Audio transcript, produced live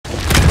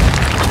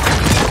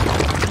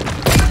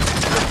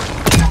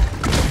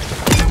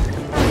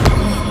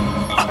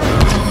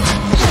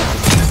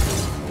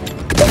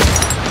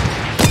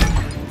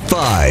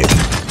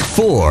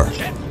4,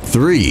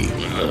 3,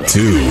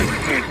 2,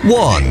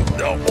 1.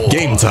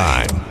 Game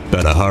time.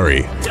 Better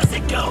hurry. Does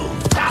it go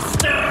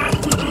faster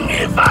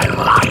if I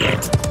light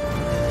it?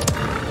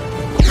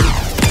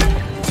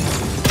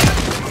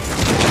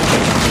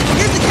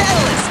 Here's the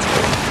catalyst!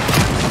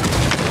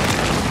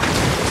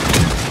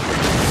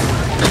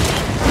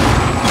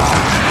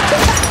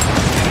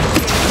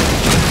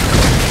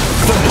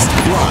 First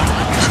blood.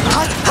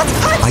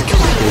 I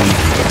can't believe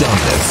you've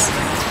done this.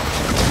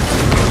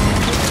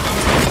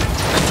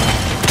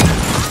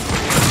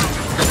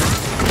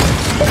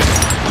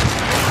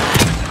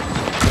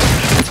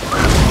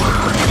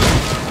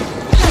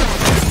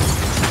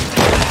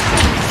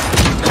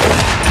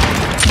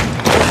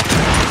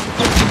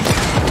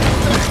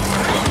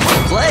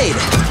 Played.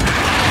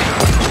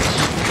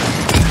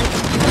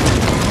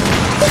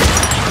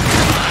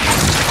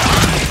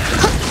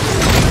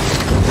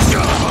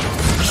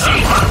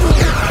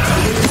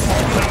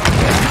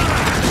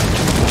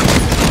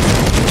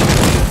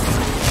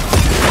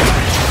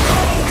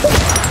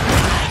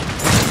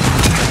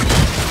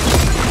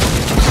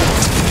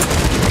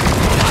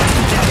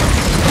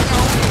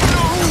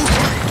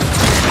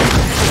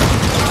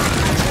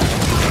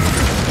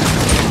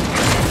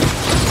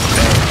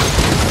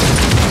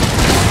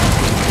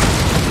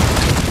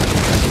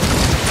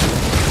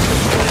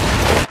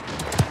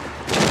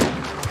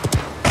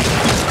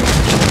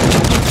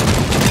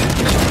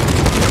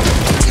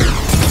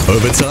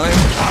 Overtime?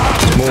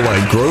 More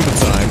like Grover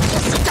time.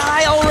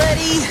 Die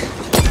already!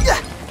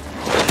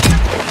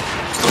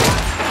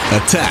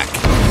 Attack.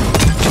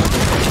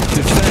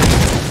 Defend.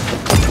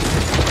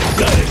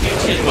 Gotta get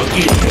him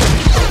again.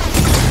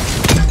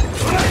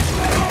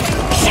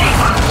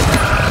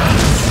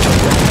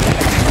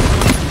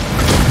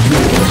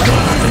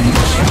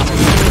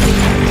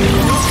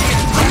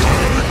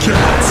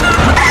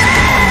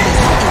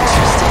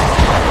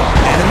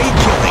 Enemy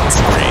killing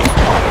spree.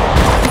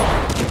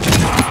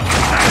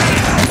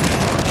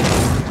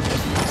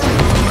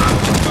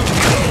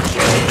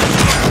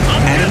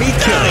 Enemy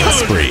killing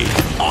spree.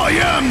 I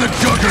am the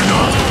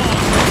juggernaut!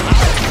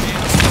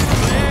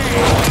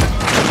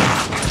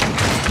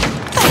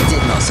 I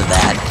did most of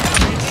that.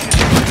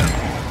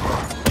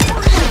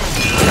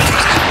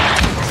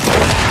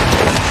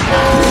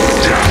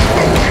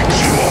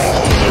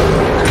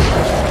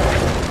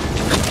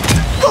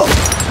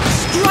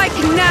 Strike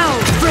now,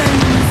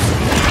 friends!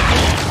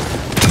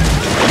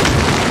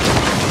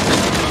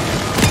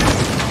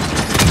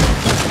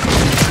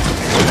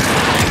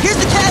 Here's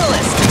the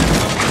catalyst!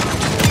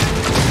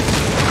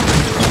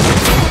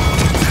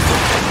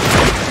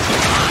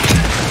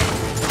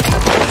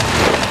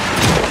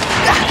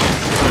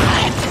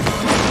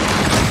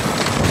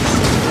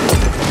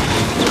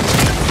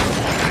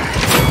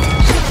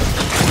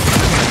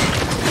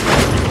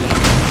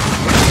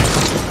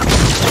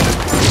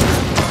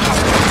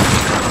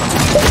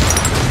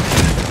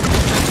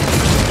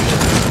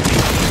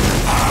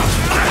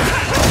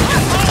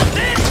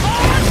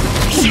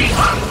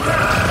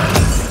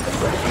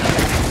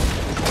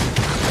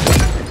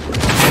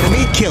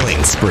 Enemy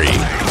killing spree.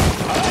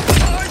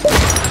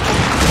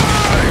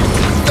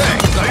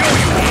 Thanks, I owe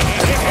you.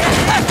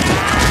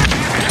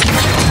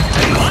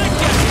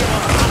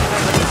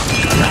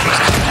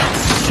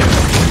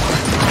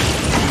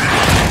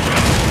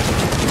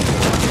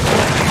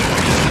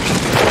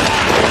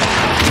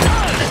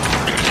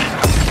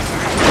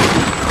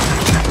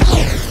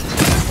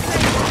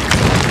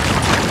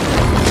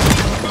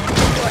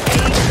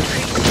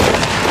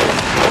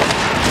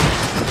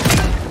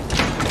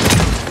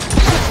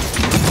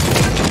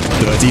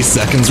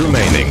 Seconds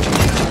remaining.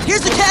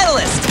 Here's the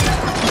catalyst!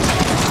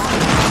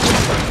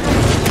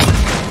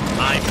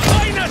 My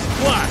finest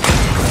work!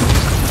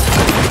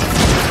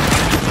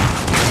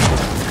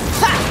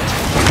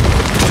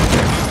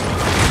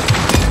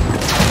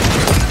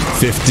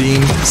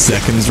 15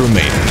 seconds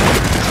remaining.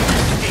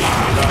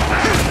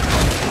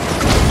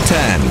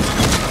 10,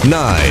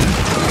 9,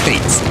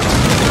 8,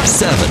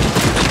 7,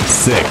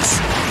 6,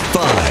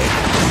 5,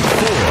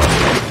 4,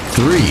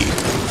 3,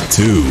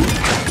 2,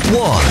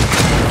 1.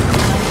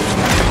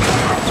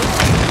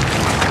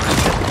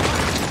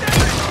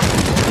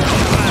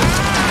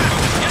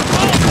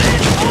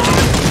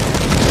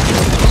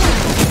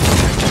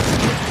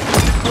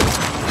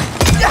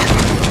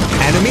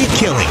 Enemy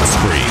killing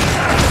spree.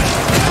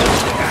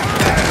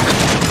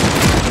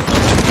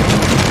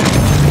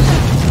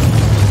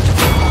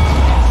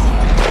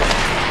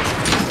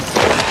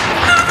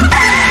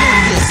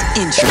 This is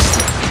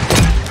interesting.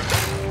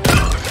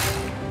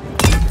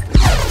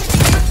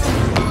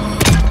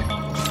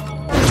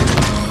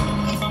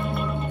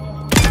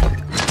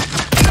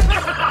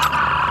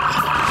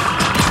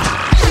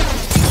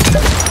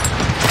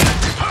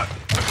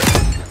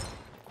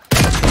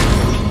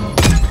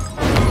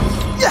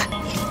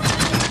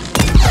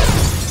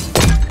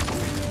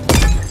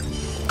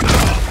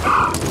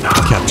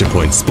 Capture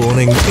point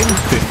spawning in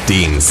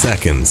 15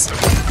 seconds.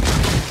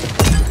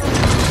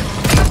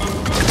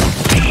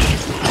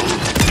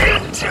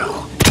 Into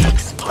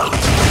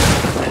explosion.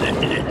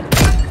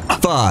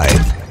 5,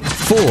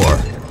 4,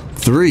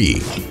 3,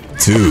 3,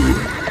 2,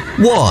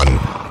 1.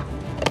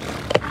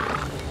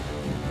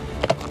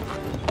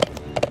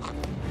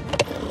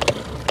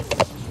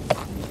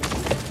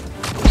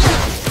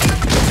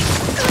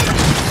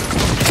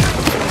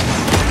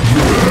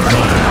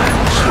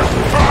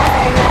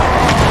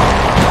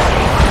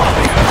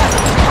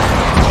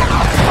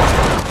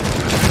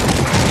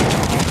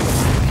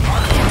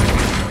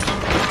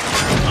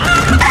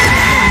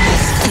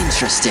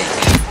 Interesting.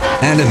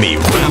 Enemy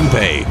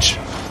rampage.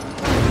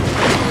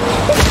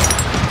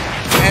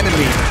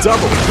 Enemy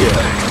double kill.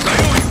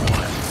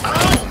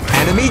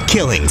 Enemy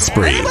killing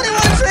spree. Anybody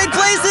want to trade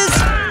places?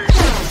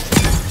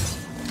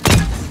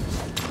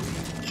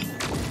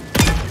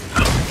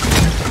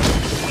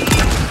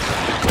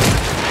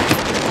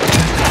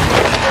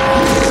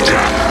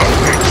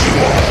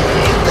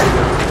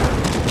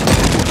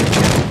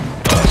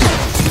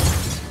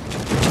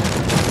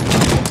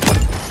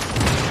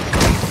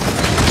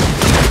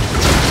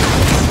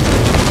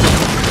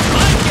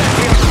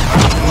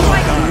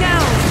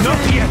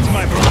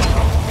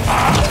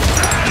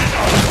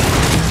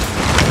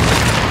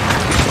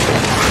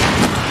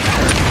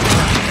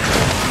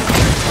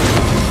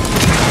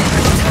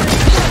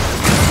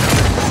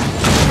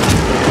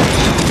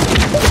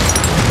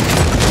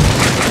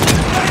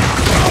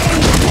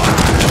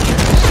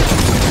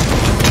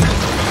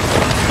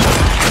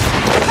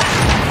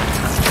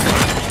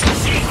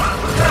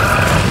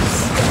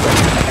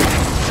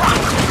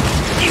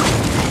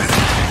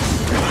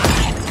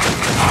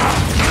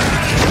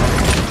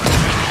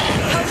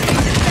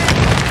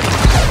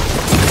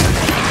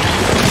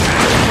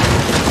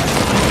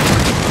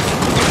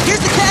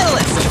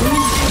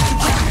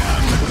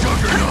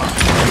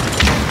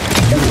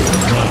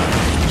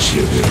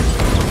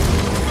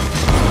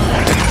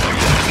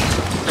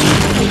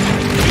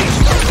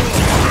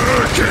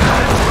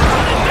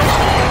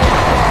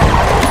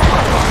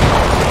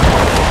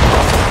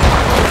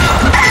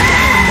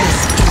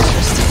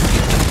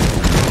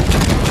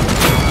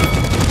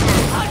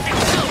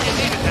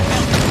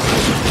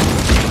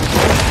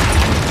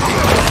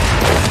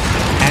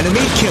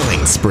 Enemy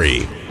killing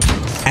spree.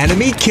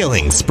 Enemy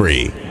killing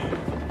spree.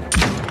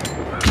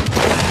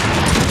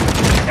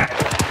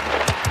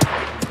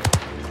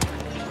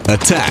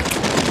 Attack.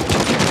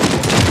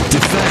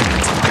 Defend.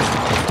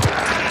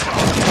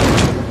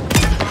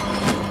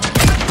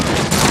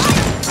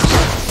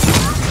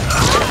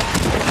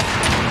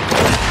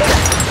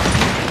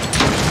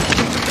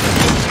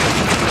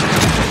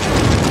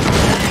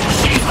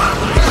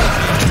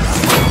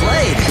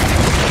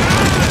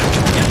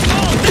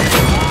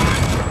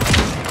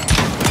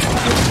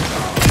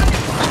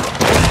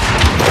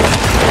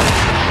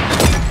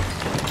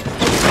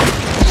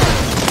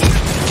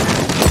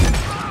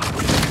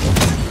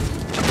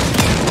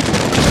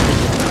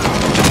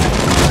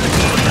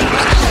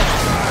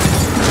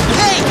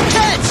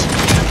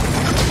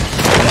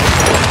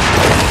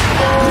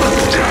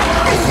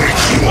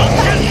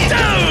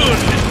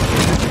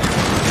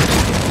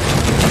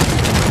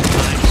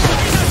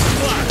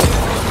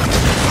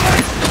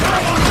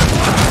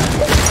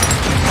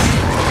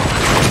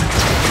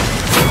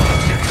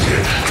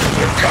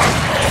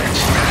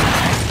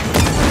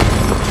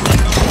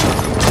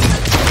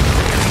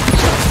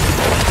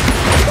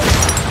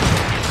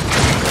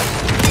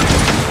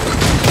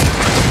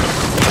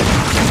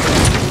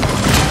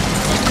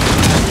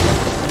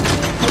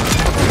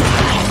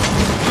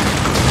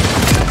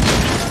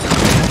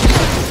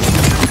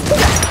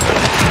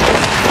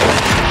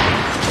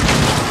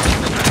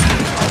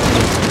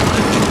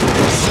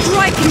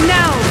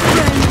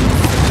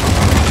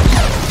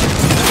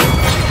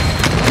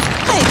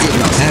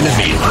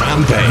 Enemy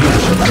rampage.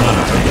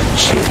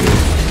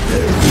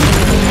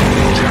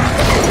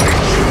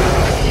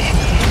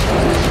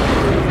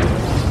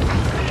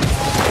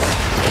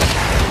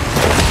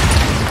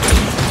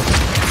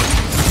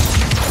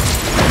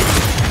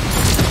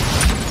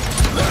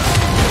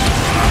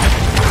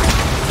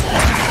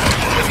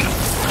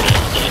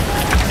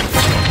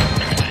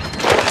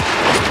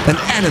 An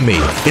enemy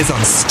is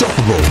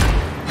unstoppable.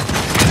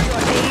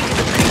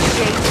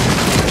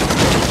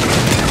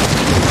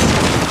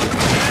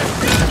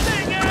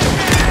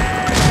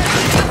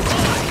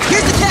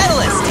 Here's the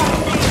catalyst!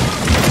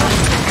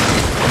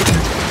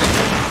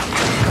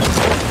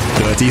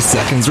 30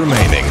 seconds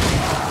remaining.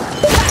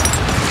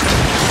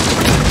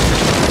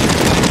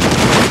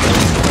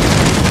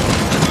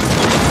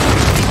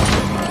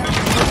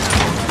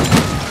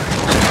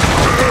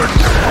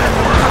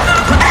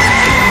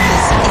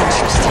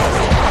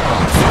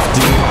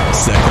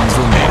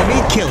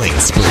 Killing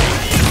spree. 10,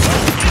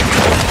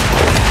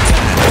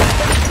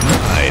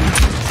 9,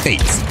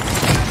 8,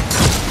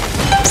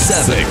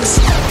 7, 6,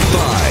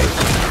 5,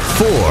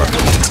 4,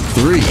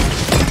 3,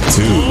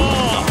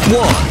 2,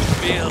 1.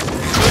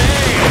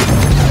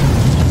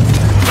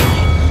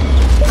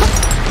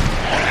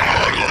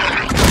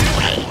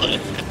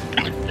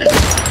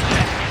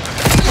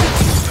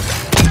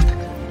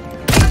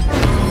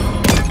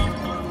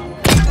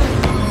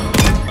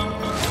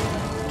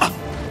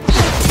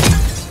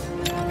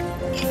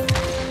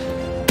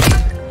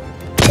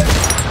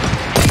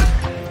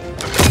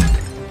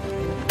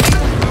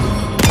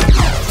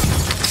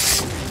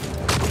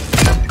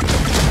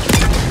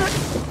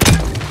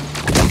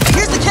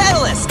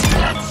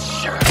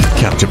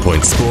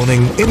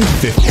 spawning in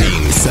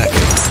 15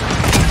 seconds.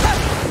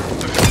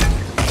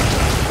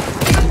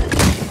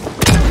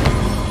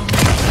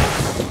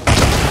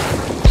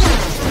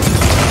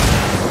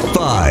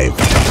 5,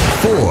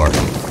 4,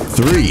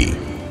 3,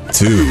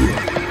 2,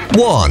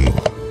 1.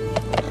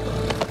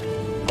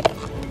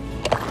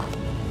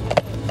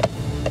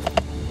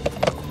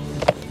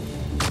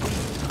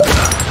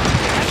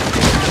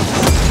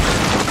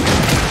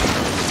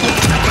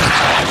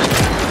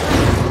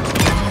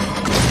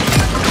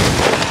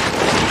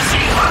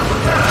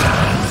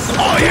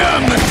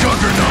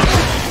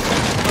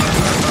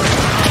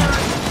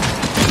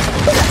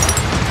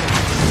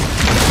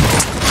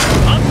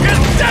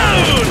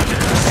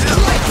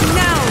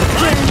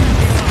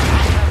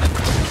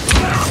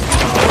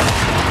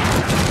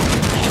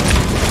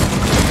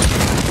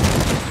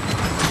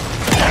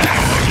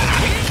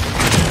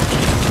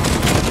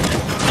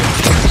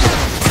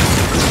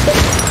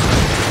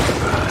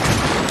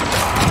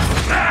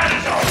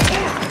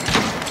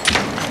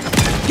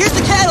 Here's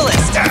the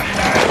catalyst!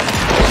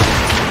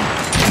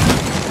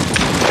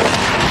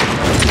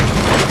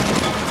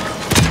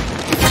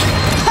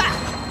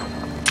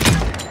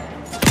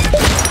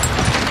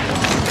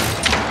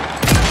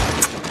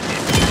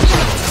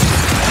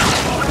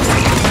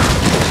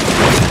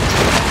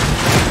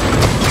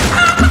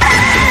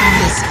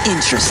 This is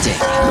interesting.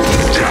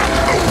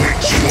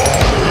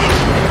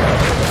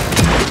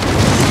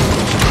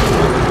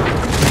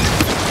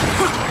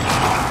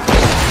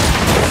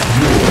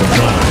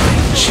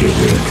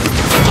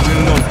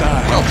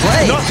 Well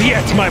played. Not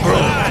yet, my bro.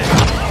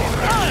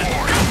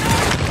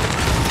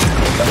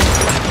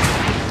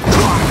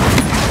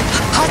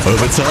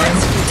 Overtime?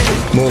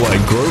 More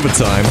like Grover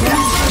time.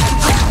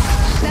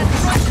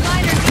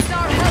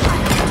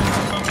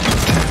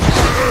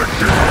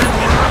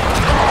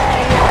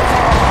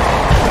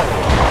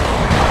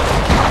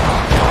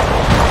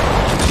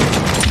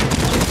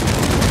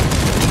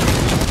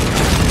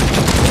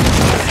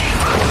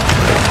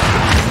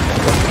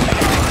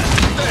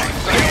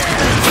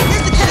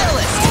 Here's the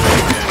catalyst!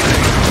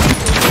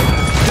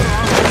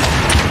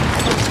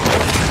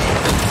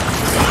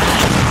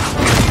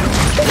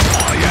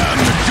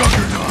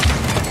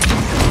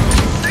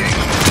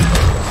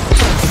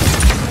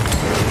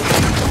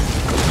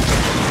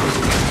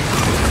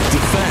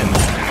 Defend.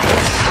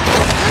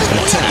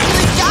 Attack.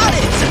 We got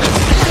it!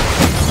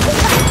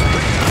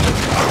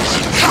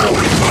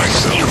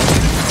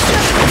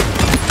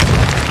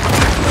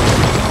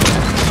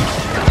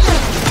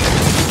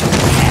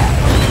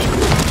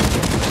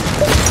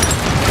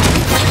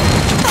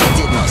 I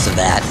did most of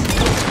that.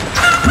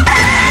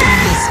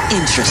 This is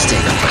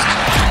interesting.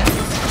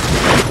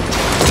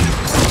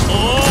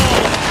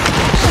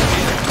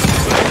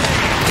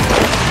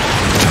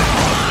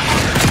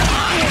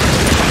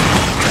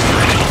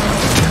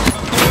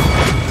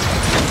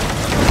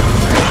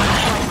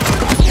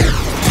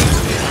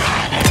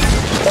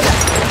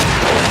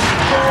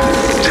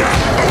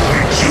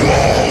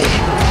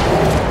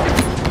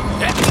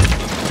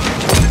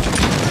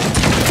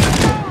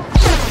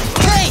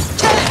 Hey,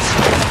 get it!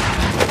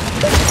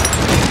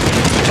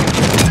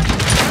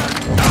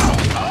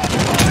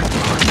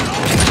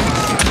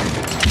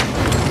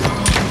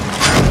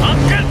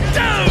 Get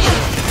down!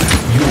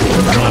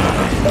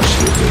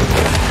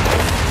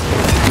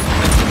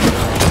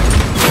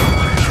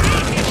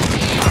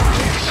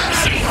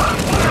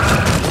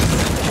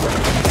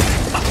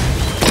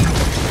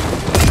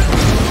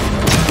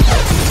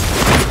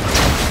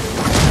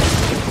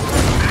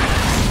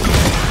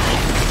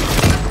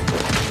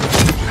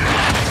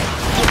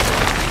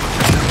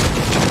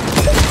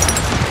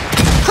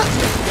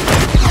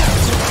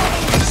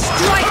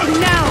 Strike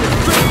now!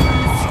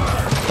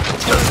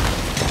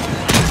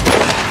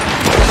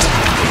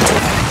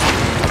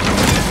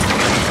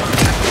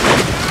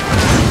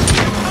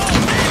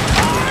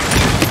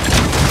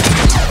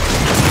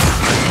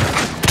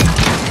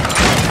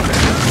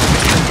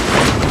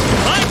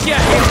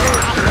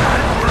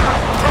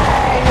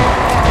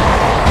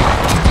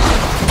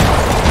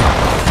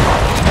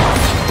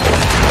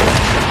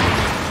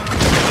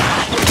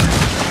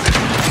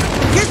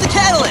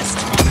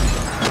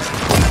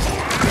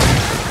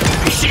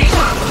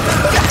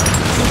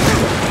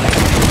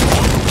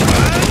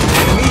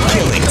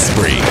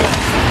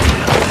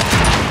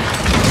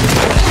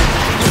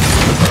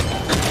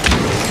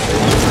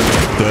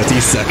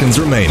 30 seconds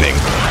remaining.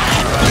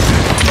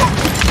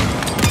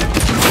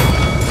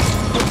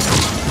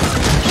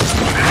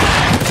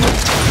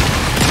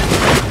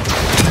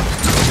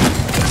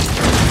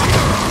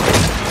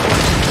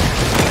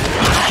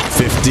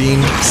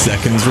 Fifteen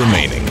seconds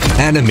remaining.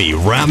 Enemy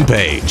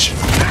rampage.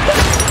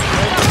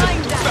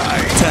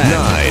 10,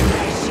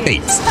 9,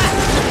 8,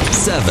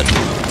 7,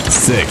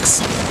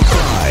 6,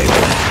 5,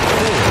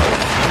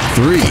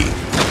 4, 3,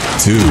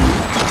 2,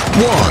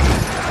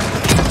 1.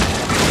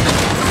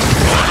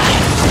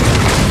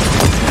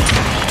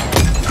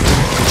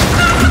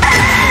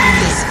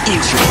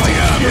 Interesting.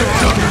 Enemy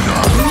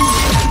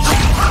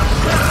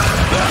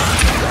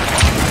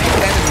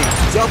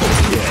double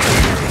kill.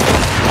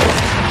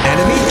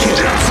 Enemy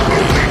kills.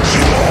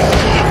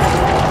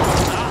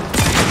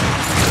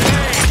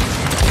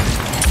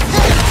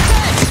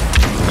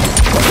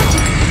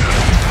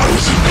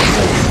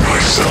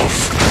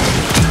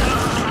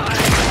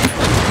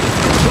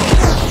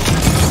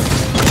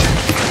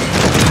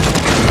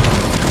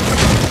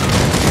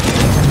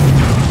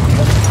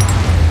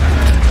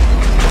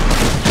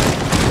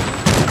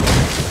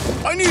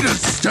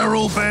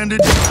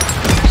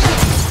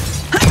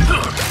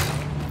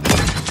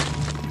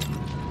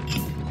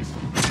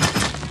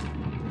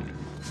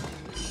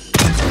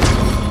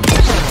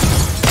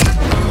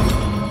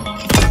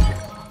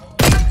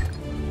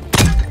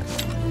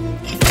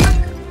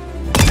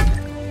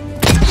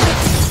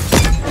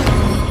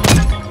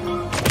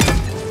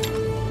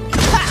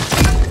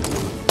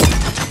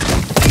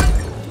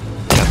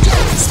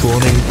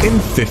 in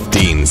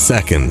 15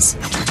 seconds.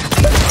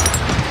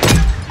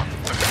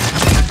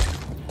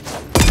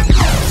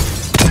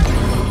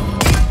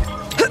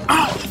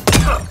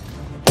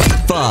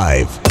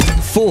 5,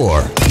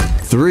 4,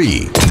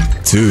 3,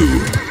 2,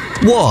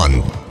 1.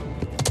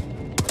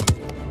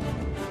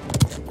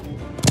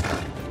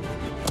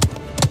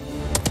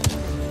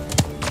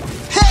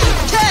 Hey,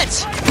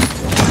 catch!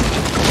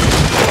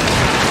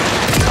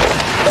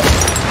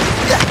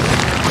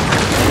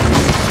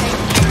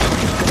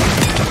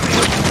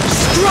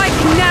 Strike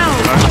now!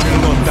 I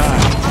will not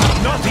die.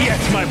 Not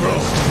yet, my bro.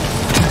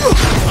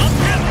 Up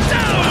and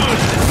down!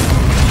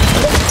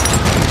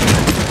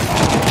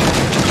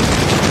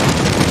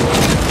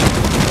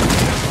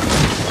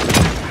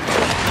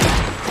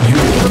 You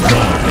will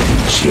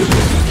die,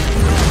 children.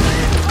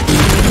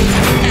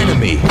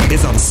 Enemy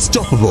is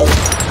unstoppable.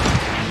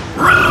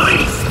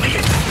 Release the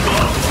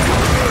explosive!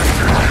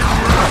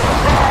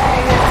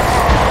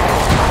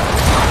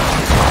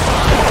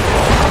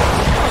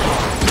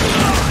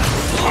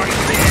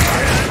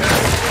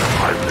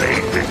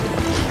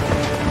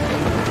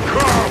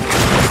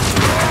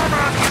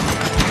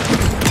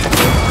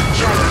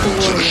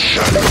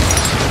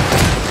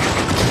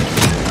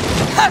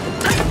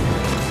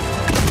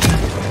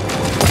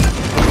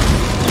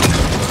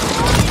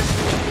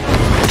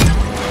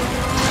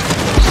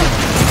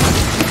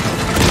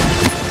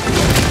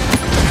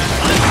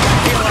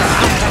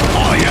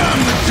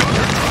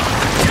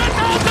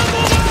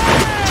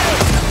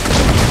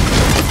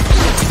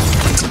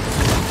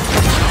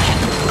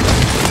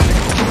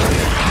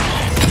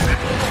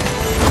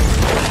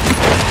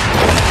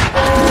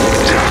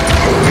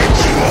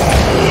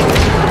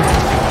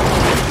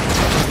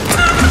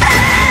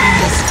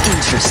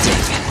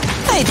 Interesting.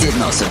 I did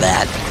most of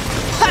that.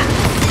 Ha!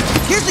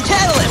 Here's the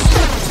catalyst!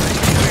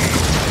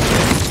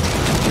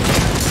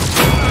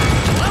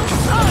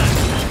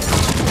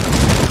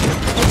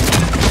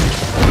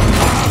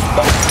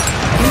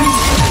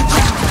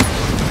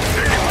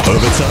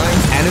 Overtime,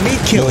 enemy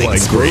killing like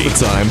spree.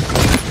 Overtime.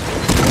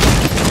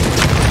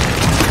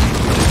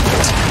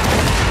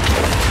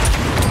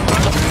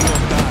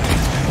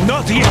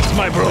 Not yet,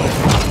 my bro.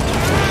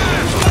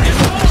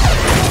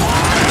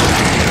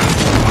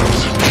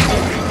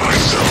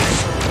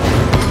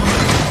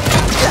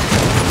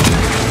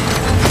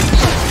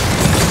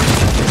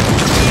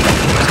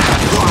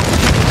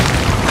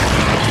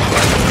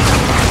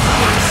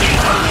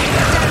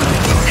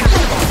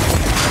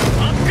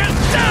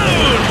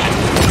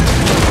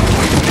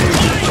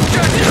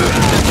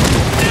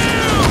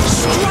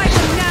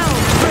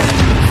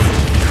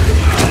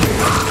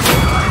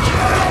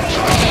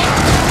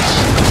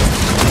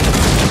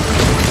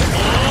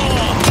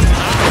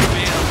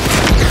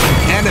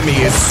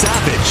 Enemy is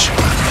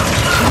savage.